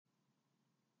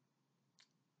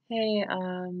Hey,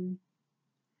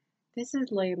 this is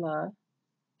Layla,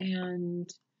 and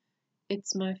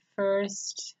it's my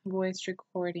first voice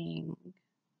recording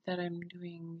that I'm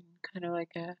doing, kind of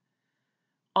like a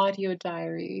audio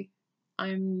diary.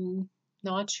 I'm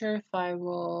not sure if I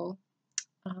will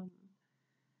um,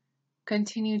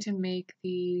 continue to make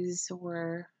these,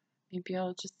 or maybe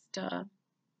I'll just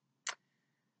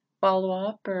follow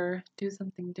up or do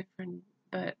something different.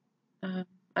 But um,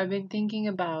 I've been thinking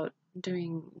about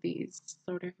doing these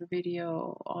sort of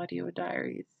video audio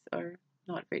diaries, or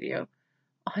not video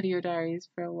audio diaries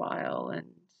for a while, and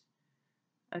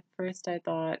at first I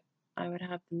thought I would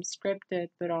have them scripted,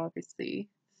 but obviously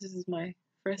this is my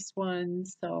first one,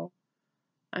 so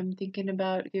I'm thinking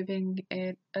about giving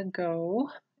it a go.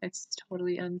 It's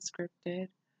totally unscripted.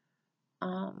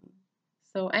 Um,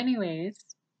 so anyways,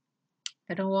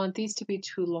 I don't want these to be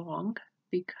too long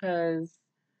because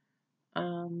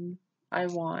um, I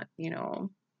want,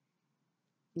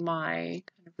 my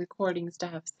kind of recordings to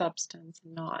have substance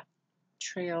and not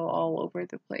trail all over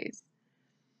the place.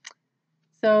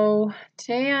 So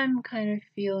today I'm kind of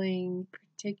feeling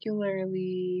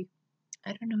particularly,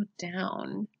 I don't know,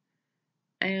 down.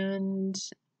 And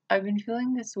I've been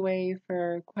feeling this way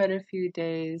for quite a few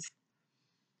days.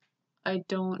 I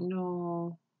don't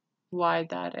know why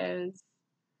that is,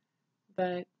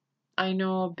 but I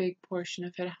know a big portion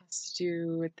of it has to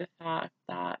do with the fact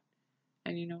that,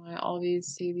 and I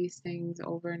always say these things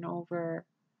over and over,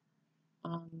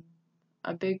 um,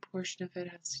 a big portion of it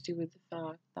has to do with the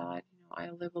fact that, I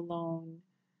live alone.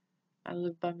 I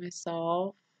live by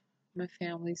myself. My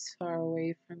family's far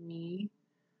away from me.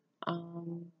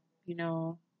 Um, you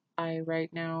know, I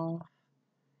right now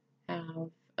have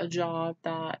a job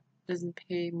that doesn't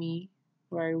pay me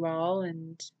very well,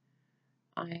 and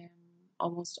I am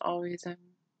almost always I'm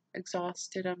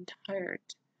exhausted, I'm tired.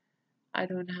 I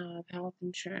don't have health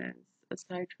insurance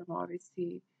aside from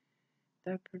obviously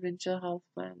the provincial health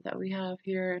plan that we have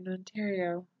here in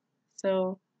Ontario.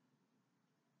 So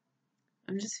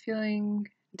I'm just feeling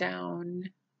down.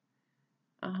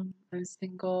 I'm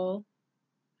single.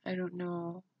 I don't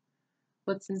know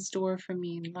what's in store for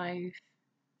me in life.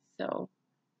 So,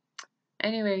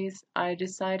 anyways, I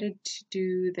decided to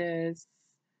do this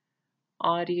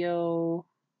audio.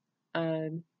 Uh,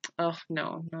 oh,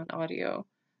 no, not audio.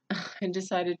 I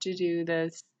decided to do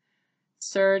this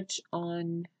search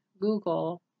on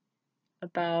Google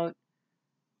about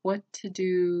what to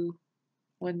do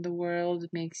when the world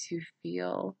makes you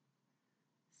feel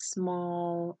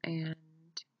small and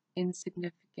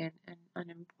insignificant and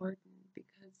unimportant,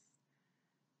 because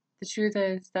the truth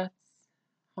is that's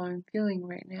how I'm feeling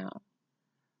right now.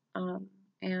 Um,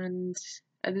 and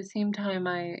at the same time,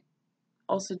 I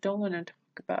also don't want to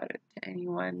talk about it to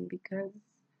anyone because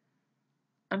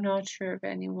I'm not sure if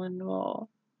anyone will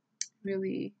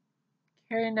really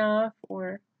care enough,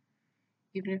 or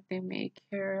even if they may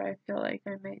care, I feel like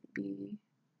I might be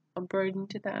a burden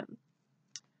to them.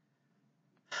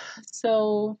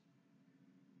 So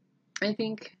I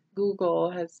think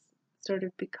Google has sort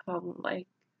of become like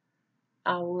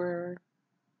our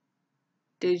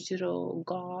digital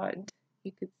god,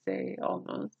 you could say,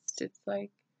 almost. It's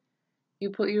like you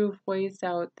put your voice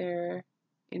out there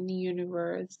in the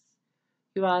universe,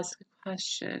 you ask a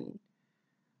question,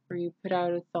 or you put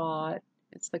out a thought.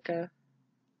 It's like a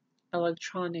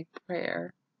electronic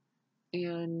prayer,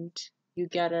 and you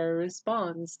get a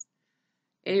response.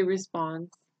 A response.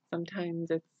 Sometimes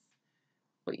it's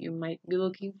what you might be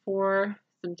looking for.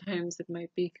 Sometimes it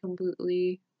might be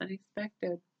completely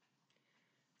unexpected.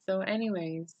 So,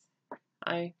 anyways,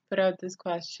 I put out this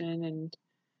question and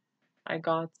I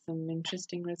got some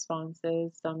interesting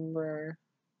responses. Some were,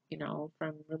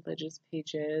 from religious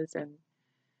pages, and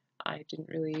I didn't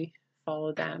really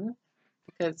follow them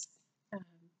because um,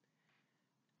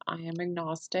 I am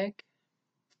agnostic.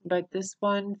 But this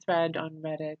one thread on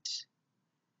Reddit,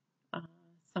 uh,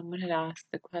 someone had asked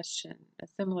the question, a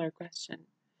similar question.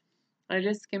 I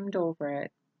just skimmed over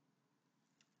it,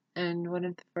 and one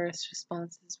of the first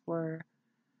responses were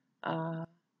uh,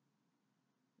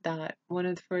 that one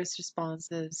of the first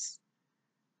responses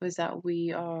was that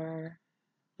we are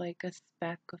like a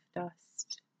speck of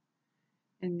dust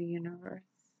in the universe,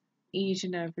 each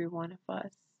and every one of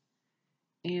us.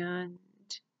 And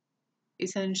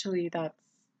essentially, that's,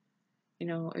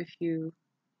 if you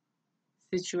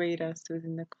situate us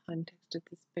within the context of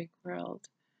this big world,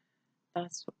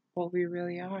 that's what we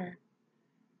really are.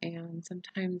 And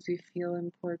sometimes we feel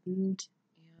important,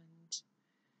 and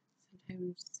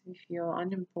sometimes we feel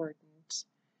unimportant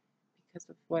because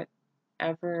of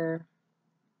whatever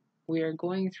we are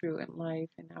going through in life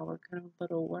in our kind of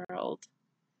little world.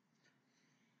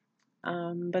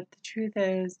 But the truth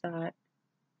is that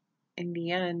in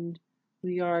the end,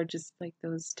 we are just like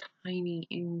those tiny,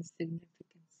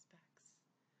 insignificant specks.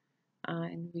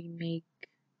 And we make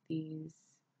these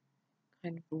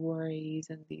kind of worries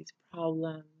and these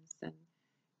problems and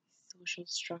social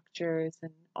structures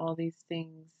and all these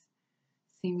things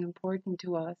seem important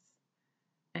to us,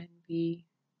 and we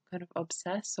kind of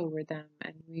obsess over them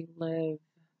and we live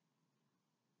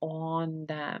on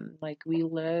them. Like we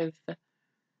live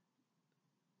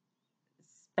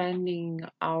spending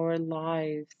our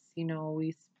lives,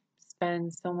 we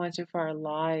spend so much of our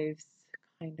lives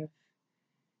kind of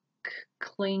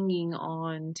clinging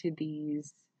on to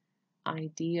these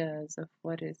ideas of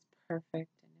what is perfect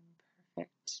and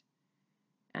imperfect.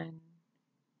 And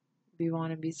we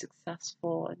want to be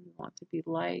successful and we want to be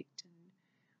liked and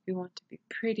we want to be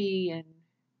pretty. And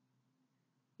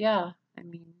yeah, I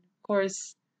mean, of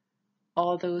course,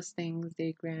 all those things,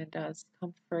 they grant us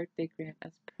comfort, they grant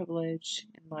us privilege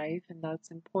in life, and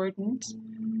that's important.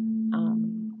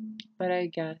 But I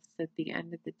guess at the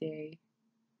end of the day,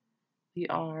 we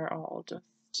are all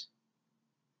just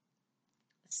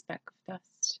a speck of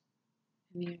dust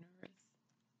in the universe.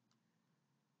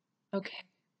 Okay,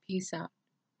 peace out.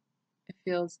 It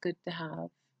feels good to have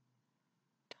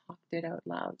talked it out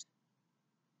loud.